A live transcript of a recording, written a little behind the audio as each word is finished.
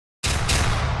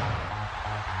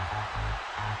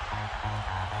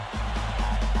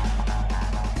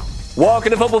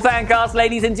Welcome to Football Fancast,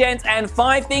 ladies and gents, and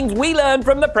 5 things we learned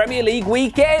from the Premier League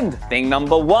weekend. Thing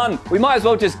number 1, we might as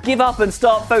well just give up and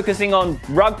start focusing on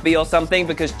rugby or something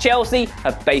because Chelsea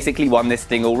have basically won this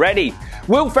thing already.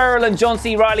 Will Ferrell and John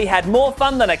C. Reilly had more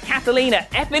fun than a Catalina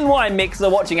effing wine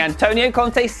mixer watching Antonio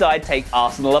Conte's side take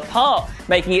Arsenal apart,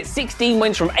 making it 16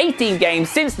 wins from 18 games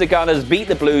since the Gunners beat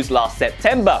the Blues last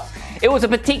September. It was a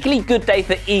particularly good day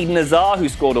for Eden Hazard, who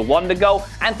scored a wonder goal,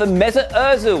 and for Mesut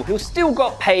Ozil, who still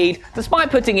got paid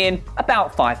despite putting in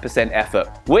about 5% effort.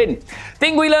 Win.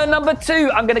 Thing we learned number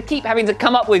 2, I'm going to keep having to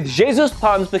come up with Jesus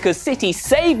puns because City's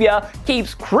saviour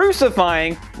keeps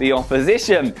crucifying the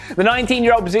opposition. The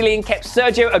 19-year-old Brazilian kept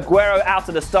Sergio Aguero out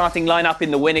of the starting lineup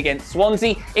in the win against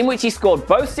Swansea, in which he scored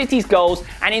both City's goals,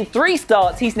 and in 3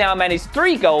 starts he's now managed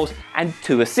 3 goals and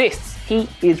 2 assists. He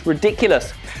is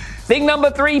ridiculous. Thing number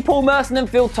 3, Paul Merson and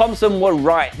Phil Thompson were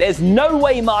right. There's no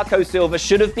way Marco Silva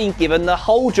should have been given the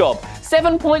whole job.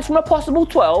 7 points from a possible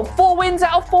 12, 4 wins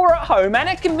out of 4 at home, and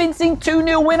a convincing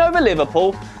 2-0 win over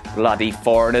Liverpool. Bloody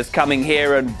foreigners coming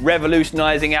here and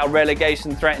revolutionising our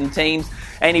relegation-threatened teams.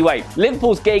 Anyway,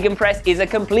 Liverpool's gegenpress is a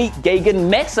complete gegen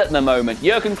mess at the moment.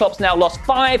 Jurgen Klopp's now lost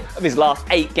 5 of his last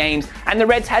 8 games, and the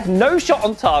Reds had no shot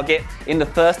on target in the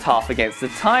first half against the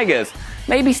Tigers.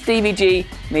 Maybe Stevie G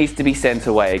needs to be sent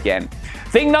away again.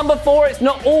 Thing number 4, it's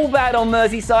not all bad on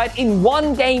Merseyside. In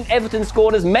one game, Everton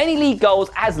scored as many league goals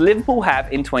as Liverpool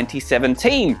have in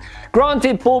 2017.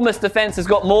 Granted, Bournemouth's defence has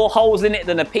got more holes in it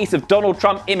than a piece of Donald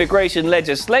Trump immigration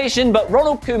legislation, but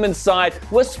Ronald Koeman's side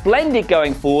was splendid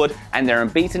going forward, and they're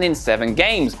unbeaten in 7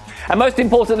 games. And most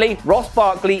importantly, Ross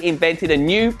Barkley invented a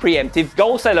new preemptive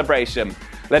goal celebration.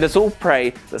 Let us all pray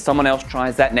that someone else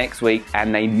tries that next week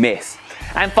and they miss.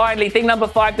 And finally, thing number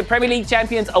 5, the Premier League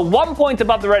champions are 1 point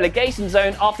above the relegation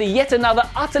zone after yet another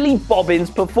utterly bobbins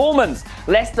performance.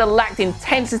 Leicester lacked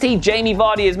intensity, Jamie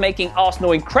Vardy is making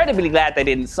Arsenal incredibly glad they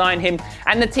didn't sign him,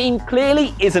 and the team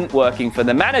clearly isn't working for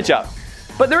the manager.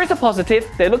 But there is a positive,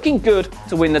 they're looking good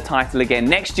to win the title again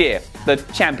next year. The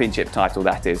championship title,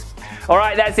 that is.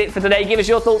 Alright, that's it for today. Give us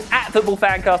your thoughts at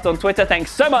FootballFanCast on Twitter.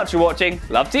 Thanks so much for watching.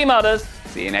 Love Team Udders.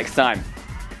 See you next time.